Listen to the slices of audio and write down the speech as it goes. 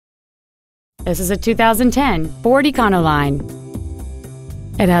This is a 2010 Ford Econoline.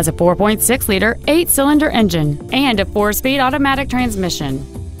 It has a 4.6-liter 8-cylinder engine and a 4-speed automatic transmission.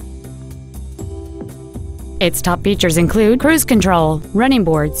 Its top features include cruise control, running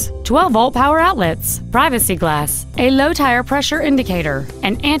boards, 12-volt power outlets, privacy glass, a low tire pressure indicator,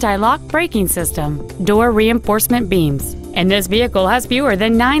 an anti-lock braking system, door reinforcement beams, and this vehicle has fewer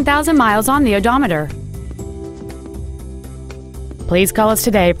than 9,000 miles on the odometer. Please call us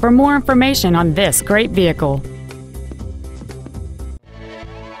today for more information on this great vehicle.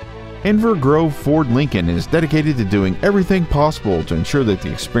 Inver Grove Ford Lincoln is dedicated to doing everything possible to ensure that the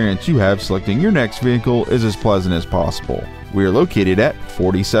experience you have selecting your next vehicle is as pleasant as possible. We are located at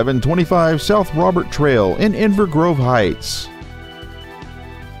 4725 South Robert Trail in Inver Grove Heights.